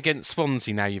the game against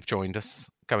Swansea now you've joined us?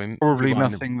 going. Probably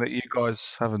rewind. nothing that you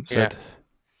guys haven't said.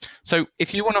 So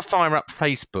if you want to fire up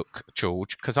Facebook,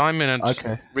 George, because I'm going to just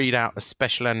read out a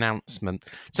special announcement.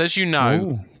 So as you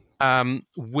know,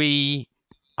 we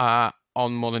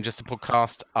on More Than Just a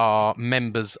Podcast are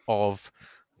members of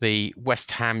the West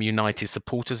Ham United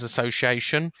Supporters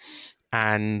Association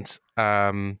and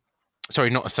sorry,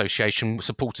 not association,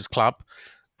 Supporters Club.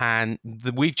 And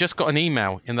we've just got an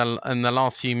email in the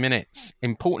last few minutes.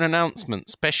 Important announcement,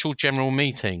 special general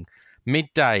meeting,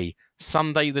 midday,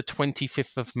 Sunday the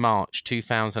 25th of March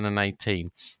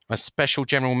 2018. A special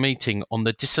general meeting on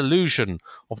the dissolution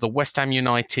of the West Ham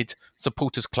United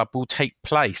Supporters Club will take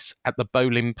place at the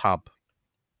Bowling Pub.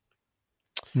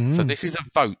 So this is a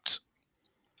vote.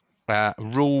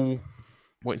 Rule,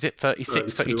 what is it,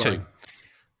 36, 32.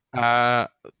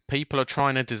 People are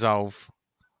trying to dissolve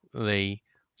the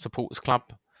Supporters Club.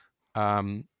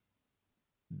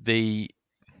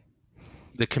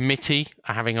 The committee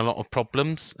are having a lot of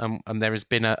problems, and there has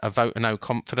been a vote of no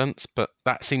confidence, but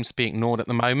that seems to be ignored at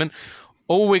the moment.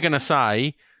 All we're going to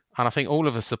say, and I think all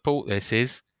of us support this,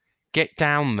 is get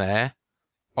down there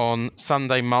on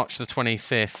Sunday, March the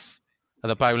 25th at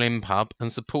the Bowling Pub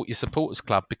and support your Supporters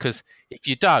Club, because if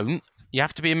you don't, you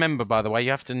have to be a member, by the way,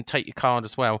 you have to take your card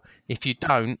as well. If you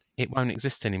don't, it won't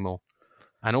exist anymore.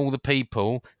 And all the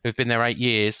people who've been there 8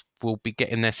 years will be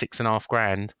getting their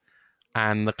 $6,500,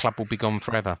 and the club will be gone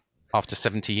forever after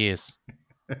 70 years.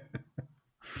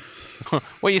 What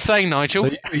are you saying, Nigel?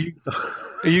 So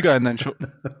are you going then, Sean?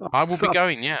 I will be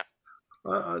going, yeah.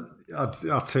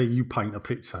 I'll tell you paint a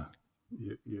picture.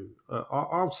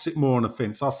 I'll sit more on the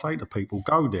fence. I'll say to people,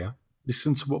 go there,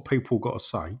 listen to what people got to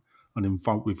say, and then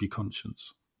vote with your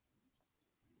conscience.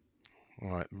 All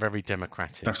right, very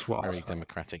democratic. That's what very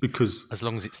democratic. Because as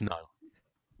long as it's no.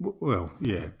 Well,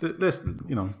 yeah. Let's,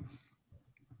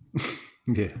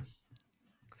 yeah.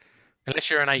 Unless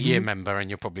you're an 8-year member, and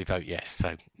you'll probably vote yes.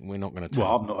 So we're not going to.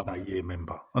 Well, I'm not an 8-year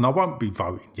member, and I won't be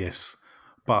voting yes.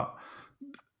 But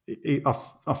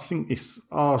I think it's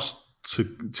asked to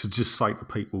just say to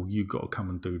people, you got to come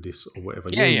and do this or whatever.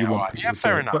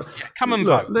 Fair enough. Come and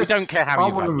vote. We don't care how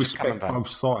you vote. I want to respect both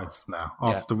sides now.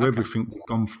 After everything we've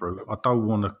gone through, I don't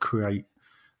want a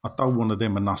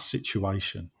them and us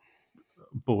situation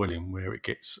boiling where it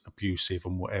gets abusive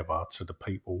and whatever to the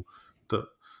people that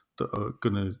are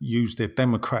going to use their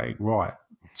democratic right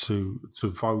to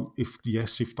vote if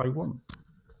they want,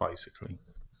 basically.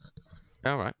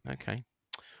 All right. Okay.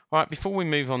 All right, before we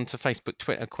move on to Facebook,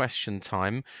 Twitter question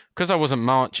time, because I wasn't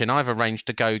marching, I've arranged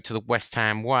to go to the West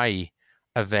Ham Way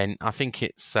event. I think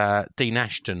it's Dean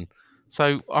Ashton.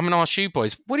 So I'm going to ask you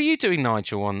boys, what are you doing,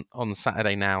 Nigel, on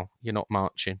Saturday now? You're not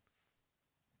marching.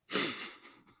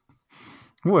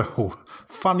 Well,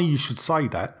 funny you should say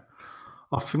that.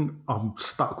 I think I'm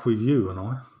stuck with you and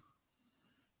I.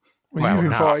 Well,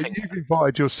 you've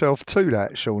invited yourself to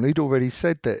that, Sean. He'd already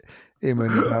said that him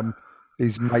and...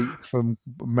 his mate from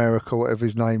America, whatever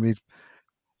his name is.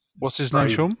 What's his name,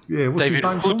 Sean? Yeah, what's David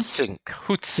his name,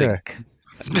 Hudsink.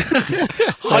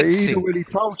 So he's already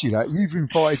told you that. You've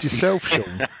invited yourself,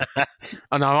 Sean.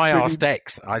 I know, I asked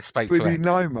X. I spoke to X.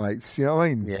 No, mates. You know what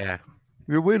I mean? Yeah.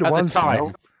 We're the ones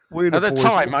now. At the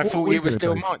time, I thought you were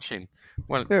still marching.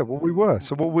 Well, yeah, well, we were.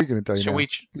 So what are we going to do now? Shall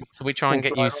we try and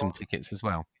get you some tickets as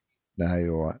well? No,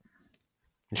 you're all right.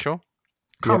 You sure?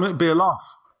 Come, it'll be a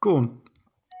laugh. Go on.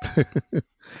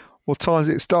 What time does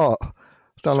it start?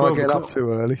 Don't like getting up too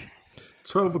early.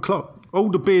 12 o'clock. All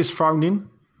the beer's thrown in.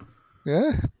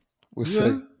 Yeah, we'll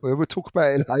see. We'll talk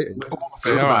about it later.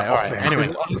 All right.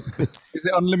 Anyway, is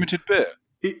it unlimited beer?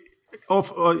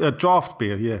 Draft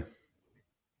beer, yeah.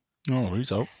 Oh,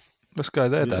 result. Let's go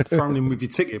there, Dad. Thrown in with your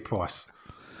ticket price.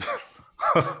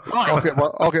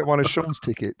 I'll get one of Sean's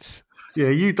tickets. Yeah,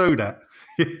 you do that.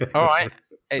 All right,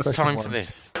 it's time for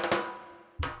this.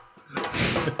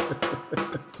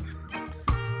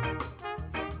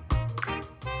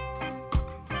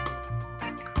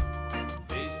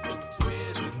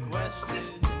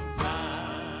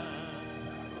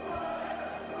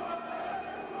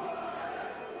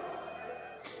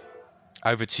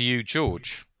 Over to you,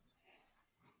 George.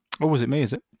 Oh, was it me,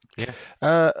 is it? Yeah.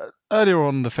 Earlier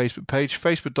on the Facebook page,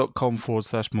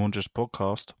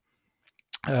 facebook.com/moreandjustpodcast,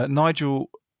 Nigel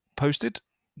posted,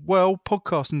 well,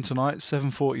 podcasting tonight,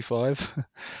 7:45.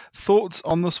 Thoughts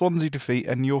on the Swansea defeat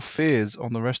and your fears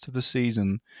on the rest of the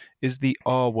season. Is the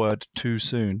R word too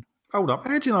soon? Hold up.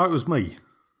 How do you know it was me?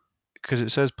 Because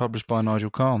it says published by Nigel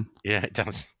Khan. Yeah, it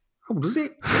does. Oh, does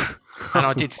it? And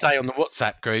I did say on the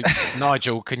WhatsApp group,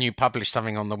 Nigel, can you publish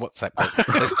something on the WhatsApp group?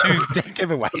 There's 2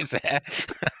 giveaways there.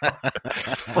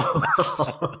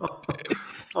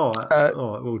 All right,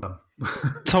 well done.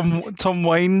 Tom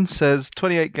Wayne says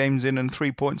 28 games in and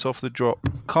 3 points off the drop.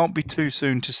 Can't be too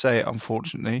soon to say it,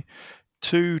 unfortunately.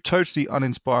 2 totally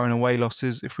uninspiring away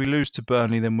losses. If we lose to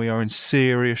Burnley, then we are in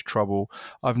serious trouble.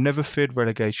 I've never feared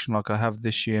relegation like I have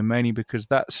this year, mainly because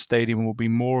that stadium will be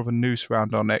more of a noose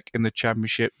round our neck in the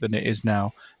Championship than it is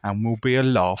now, and will be a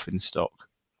laughing stock.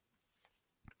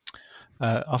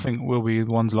 I think we'll be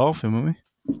the ones laughing, won't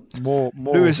we? More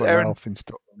Lewis of a Aaron- laughing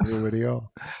stock than we already are.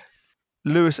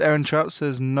 Lewis Ehrentrout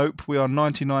says, nope, we are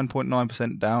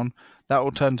 99.9% down. That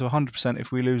will turn to 100%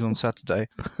 if we lose on Saturday.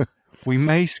 We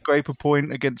may scrape a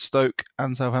point against Stoke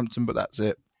and Southampton, but that's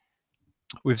it.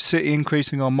 With City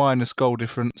increasing our minus goal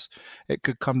difference, it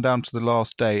could come down to the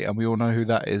last day, and we all know who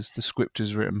that is. The script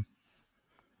is written.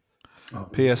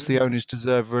 P.S. The owners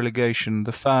deserve relegation.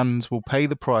 The fans will pay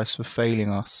the price for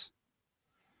failing us.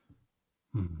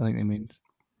 I think it means...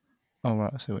 Oh,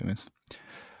 right, I see what it means.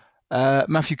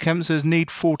 Matthew Kemp says, need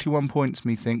 41 points,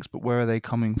 methinks, but where are they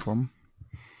coming from?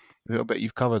 I bet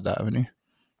you've covered that, haven't you?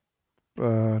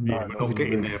 No, Yeah, we're not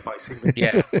getting there, basically.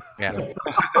 Yeah.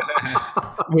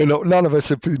 We're not. None of us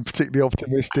have been particularly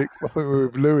optimistic. We're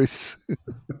with Lewis.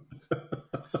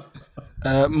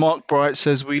 Mark Bright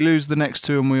says, we lose the next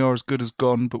 2 and we are as good as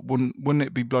gone, but wouldn't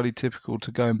it be bloody typical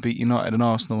to go and beat United and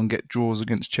Arsenal and get draws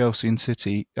against Chelsea and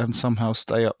City and somehow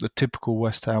stay up the typical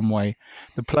West Ham way?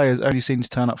 The players only seem to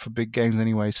turn up for big games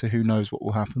anyway, so who knows what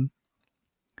will happen.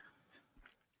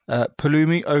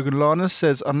 Palumi Ogunlana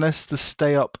says, unless the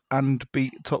stay up and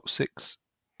beat top 6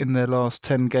 in their last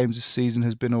 10 games this season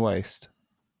has been a waste.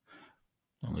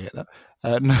 Oh, we get that.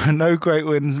 No great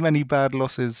wins, many bad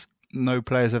losses. No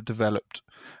players have developed.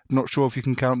 Not sure if you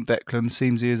can count Declan.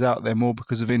 Seems he is out there more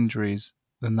because of injuries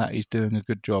than that he's doing a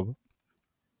good job.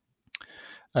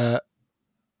 It's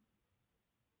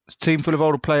a team full of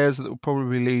older players that will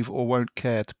probably leave or won't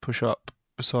care to push up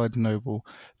beside Noble.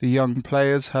 The young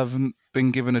players haven't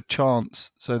been given a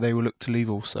chance, so they will look to leave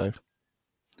also.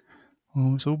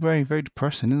 Oh, it's all very, very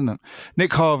depressing, isn't it?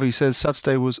 Nick Harvey says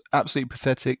Saturday was absolutely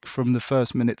pathetic from the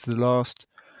first minute to the last.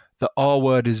 The R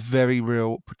word is very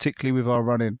real, particularly with our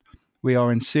running. We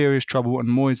are in serious trouble and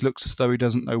Moyes looks as though he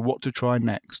doesn't know what to try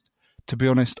next. To be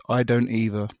honest, I don't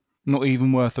either. Not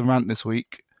even worth a rant this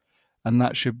week. And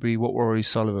that should be what worries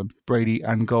Sullivan, Brady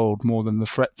and Gold more than the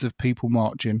threats of people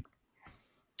marching.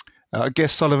 I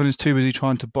guess Sullivan is too busy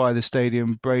trying to buy the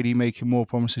stadium, Brady making more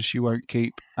promises she won't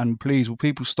keep. And please, will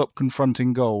people stop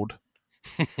confronting Gold?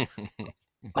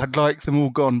 I'd like them all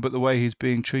gone, but the way he's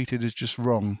being treated is just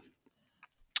wrong.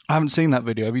 I haven't seen that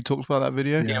video. Have you talked about that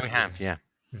video? Yeah, we have, yeah.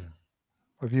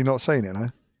 Have you not seen it, no?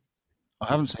 I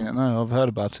haven't seen it, no. I've heard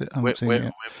about it. I haven't seen it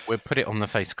yet. We'll put it on the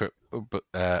Facebook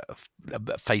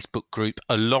group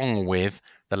along with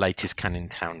the latest Canning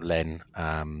Town Len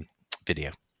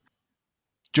video.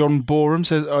 John Borum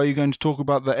says, are you going to talk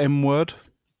about the M word?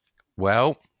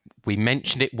 Well, we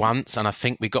mentioned it once and I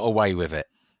think we got away with it.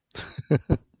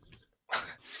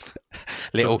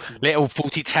 Little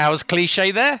 40 Towers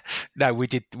cliche there. No, we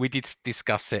did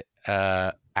discuss it,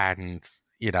 and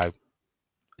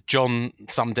John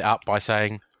summed it up by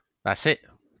saying, "That's it."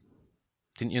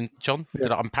 Didn't you, John?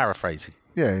 Yeah. I'm paraphrasing.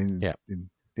 Yeah.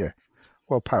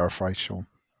 Well, paraphrase, Sean.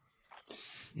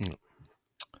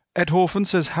 Ed Hawthorne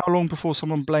says, how long before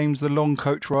someone blames the long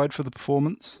coach ride for the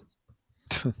performance?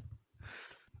 Has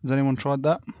anyone tried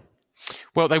that?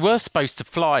 Well, they were supposed to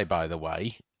fly, by the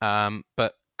way,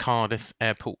 but Cardiff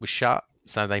Airport was shut,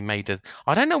 so they made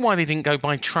I don't know why they didn't go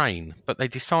by train, but they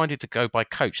decided to go by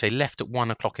coach. They left at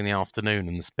 1:00 in the afternoon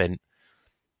and spent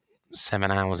 7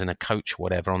 hours in a coach or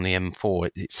whatever on the M4.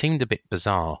 It seemed a bit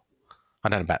bizarre. I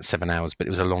don't know about 7 hours, but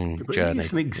it was a long journey.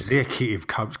 It's an executive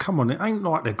coach. Come on, it ain't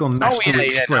like they've gone National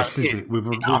Express, is it? With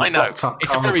I know. Up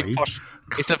It's a very posh.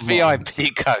 It's a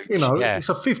VIP coach. It's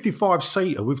a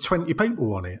 55-seater with 20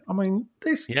 people on it. I mean,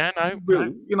 this. Yeah, no.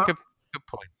 Good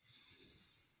point.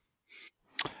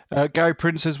 Gary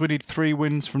Prince says we need 3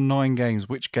 wins from 9 games.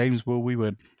 Which games will we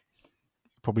win?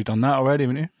 Probably done that already,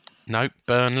 haven't you? No,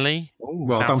 Burnley.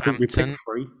 Well, I don't think we picked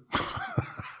 3.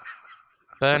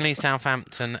 Burnley,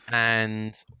 Southampton,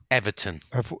 and Everton.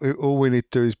 All we need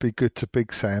to do is be good to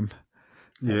Big Sam.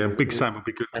 Yeah, Big Sam would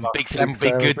be good. And Big Sam would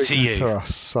be good to you. To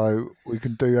us, so we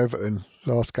can do Everton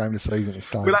last game of the season. It's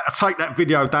done. We'll have to take that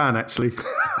video down, actually.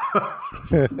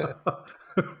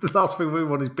 The last thing we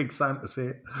want is Big Sam to see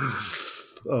it.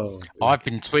 Oh, I've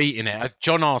been tweeting it.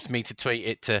 John asked me to tweet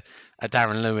it to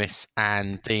Darren Lewis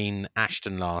and Dean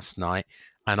Ashton last night,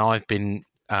 and I've been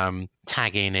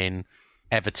tagging in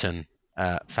Everton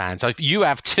fans. So you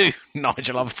have too,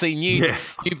 Nigel. I've seen you. Yeah.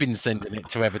 You've been sending it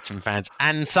to Everton fans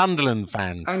and Sunderland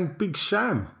fans and Big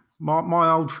Sam, my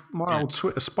old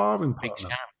Twitter sparring partner.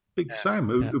 Big Sam,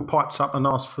 who pipes up and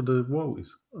asks for the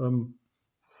royalties.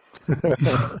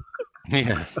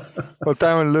 Yeah. Well,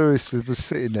 Darren Lewis was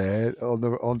sitting there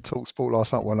on TalkSport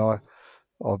last night when I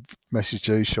messaged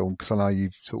you, Sean, because I know you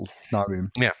sort of know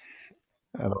him. Yeah.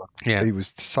 And Yeah. he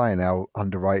was saying how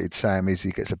underrated Sam is.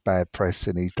 He gets a bad press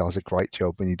and he does a great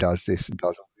job and he does this and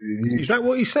does. Is that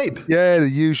what he said? Yeah, the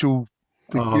usual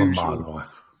My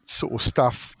life. sort of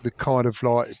stuff. The kind of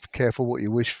like, be careful what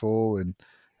you wish for and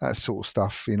that sort of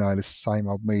stuff. You know, the same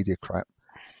old media crap.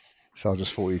 So I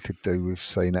just thought you could do with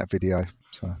seeing that video.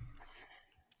 So.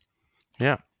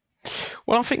 Yeah.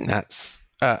 Well, I think that's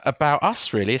about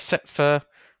us, really, except for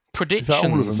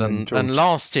predictions and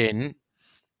last in.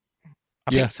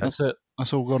 I think so. That's it.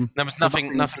 That's all gone. There was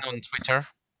nothing on Twitter.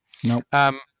 No.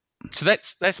 So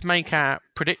let's make our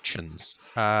predictions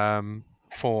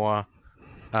for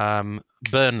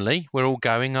Burnley. We're all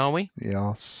going, are we?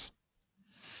 Yes.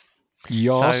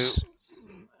 Yes.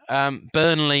 So,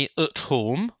 Burnley at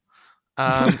home.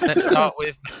 Let's start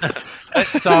with.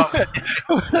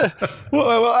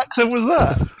 What accent was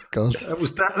that? God. That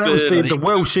was the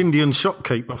Welsh Indian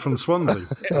shopkeeper from Swansea.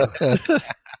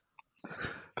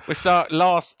 We start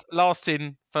last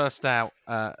in, first out.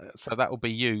 So that will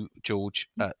be you, George,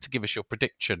 to give us your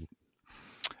prediction.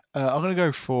 I'm going to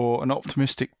go for an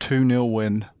optimistic 2-0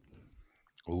 win.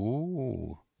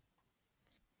 Ooh.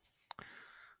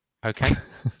 Okay.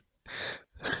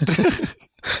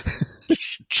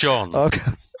 John.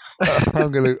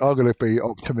 I'm gonna be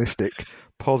optimistic,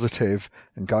 positive,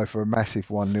 and go for a massive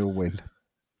 1-0 win.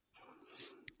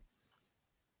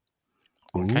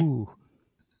 Okay. Ooh.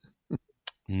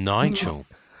 Nigel.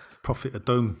 Prophet of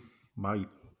Doom, mate.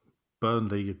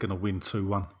 Burnley are going to win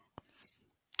 2-1.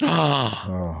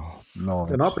 Oh,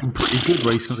 nice. And I've been pretty good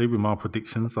recently with my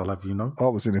predictions, I'll have you know. I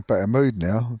was in a better mood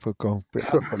now. I've gone a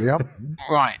bit up.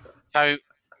 Right. So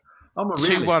I'm a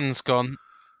 2-1's gone,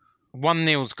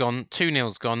 1-0's gone,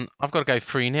 2-0's gone. I've got to go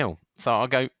 3-0. So I'll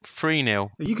go 3-0.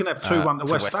 You can have 2-1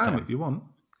 to West Ham if you want.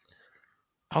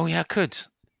 Oh yeah, I could.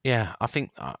 Yeah, I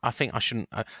think I shouldn't.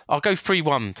 I'll go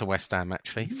 3-1 to West Ham.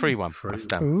 Actually, 3-1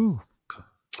 West Ham. Ooh.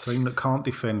 Team that can't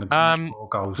defend and 4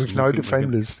 goals. With no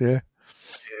defenders, right.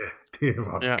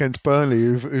 Yeah. Against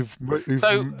Burnley, who've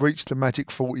reached the magic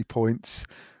 40 points.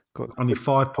 Got only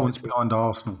 5 points behind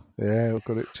Arsenal. Yeah, we've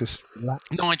got it just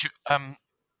relaxed. Nigel,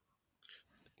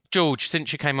 George,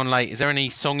 since you came on late, is there any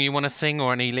song you want to sing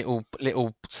or any little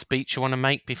speech you want to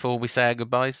make before we say our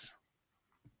goodbyes?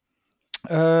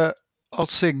 I'll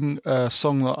sing a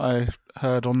song that I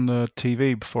heard on the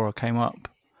TV before I came up.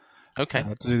 Okay.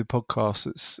 To do the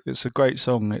podcast. It's a great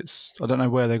song. I don't know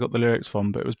where they got the lyrics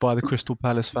from, but it was by the Crystal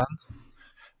Palace fans.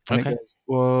 And okay. It goes,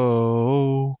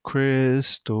 whoa,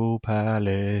 Crystal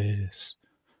Palace.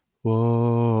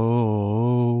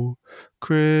 Whoa,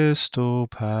 Crystal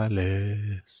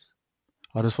Palace.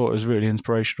 I just thought it was really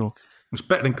inspirational. It's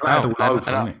better than Glad all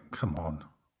over, isn't it? Come on.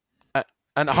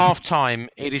 And at half time,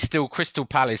 it is still Crystal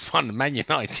Palace 1, Man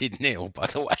United 0, by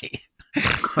the way. It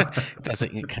can't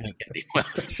get any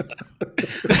worse.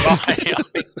 Right, I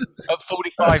think at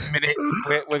 45 minutes,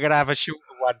 we're going to have a shorter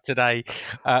one today.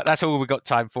 That's all we've got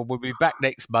time for. We'll be back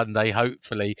next Monday,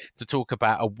 hopefully, to talk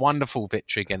about a wonderful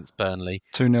victory against Burnley.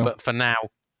 2-0. But for now,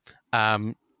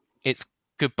 it's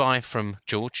goodbye from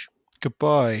George.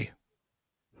 Goodbye.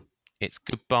 It's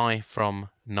goodbye from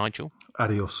Nigel.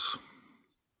 Adios.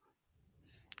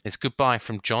 It's goodbye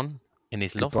from John in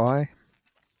his loft. Goodbye.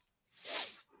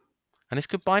 And it's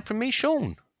goodbye from me,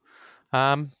 Sean.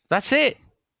 That's it.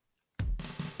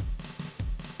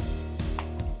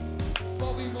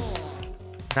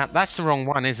 Now, that's the wrong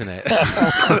one, isn't it?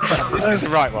 That's the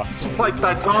right one. It's like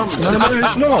that arm. No,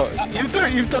 it's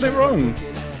not. You've done it wrong.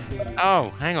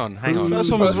 Oh, hang on.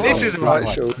 First one was wrong. This is the right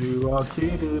one. You are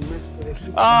kidding,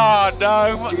 Mr. Oh,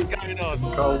 no. What's going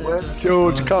on?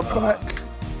 George, come back.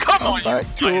 Come on, back,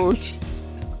 you George.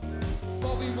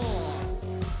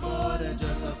 More than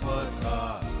just a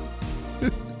podcast.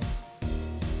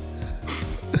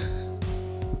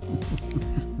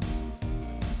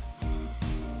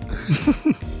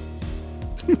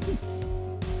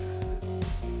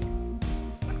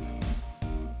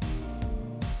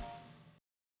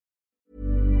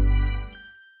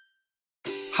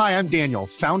 Hi, I'm Daniel,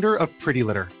 founder of Pretty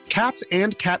Litter. Cats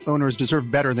and cat owners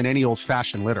deserve better than any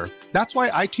old-fashioned litter. That's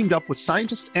why I teamed up with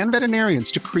scientists and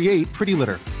veterinarians to create Pretty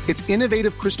Litter. Its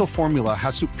innovative crystal formula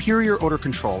has superior odor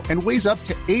control and weighs up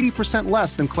to 80%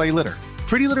 less than clay litter.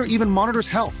 Pretty Litter even monitors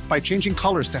health by changing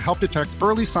colors to help detect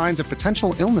early signs of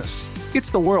potential illness.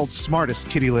 It's the world's smartest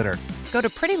kitty litter. Go to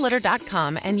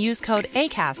prettylitter.com and use code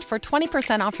ACAST for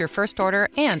 20% off your first order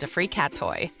and a free cat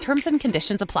toy. Terms and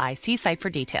conditions apply. See site for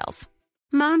details.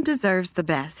 Mom deserves the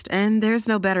best, and there's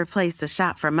no better place to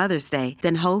shop for Mother's Day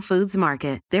than Whole Foods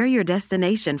Market. They're your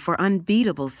destination for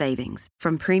unbeatable savings,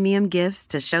 from premium gifts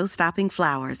to show-stopping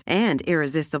flowers and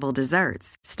irresistible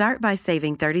desserts. Start by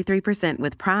saving 33%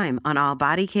 with Prime on all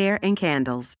body care and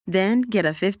candles. Then get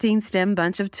a 15-stem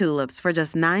bunch of tulips for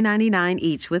just $9.99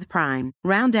 each with Prime.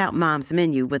 Round out Mom's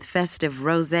menu with festive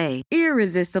rosé,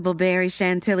 irresistible berry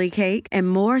chantilly cake, and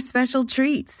more special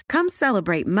treats. Come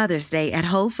celebrate Mother's Day at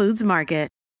Whole Foods Market.